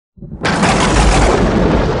I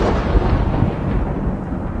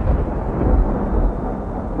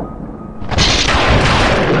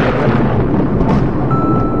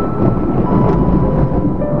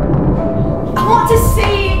want to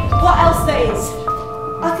see what else there is.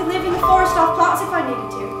 I could live in the forest off plants if I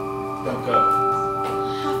needed to. Don't go.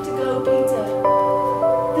 I have to go, Peter.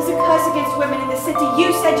 There's a curse against women in the city.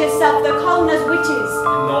 You said yourself they're calling us witches.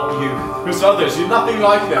 Not you. There's others. You're nothing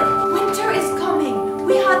like them. Winter is coming.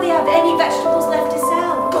 We hardly have any vegetables left to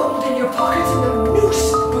sell. Gold in your pockets and a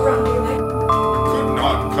noose around your neck. Could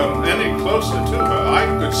not come any closer to her. I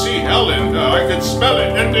could see hell in her. I could smell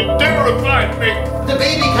it, and it terrified me. The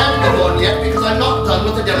baby can't be born yet because I'm not done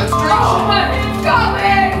with the demonstration. Oh,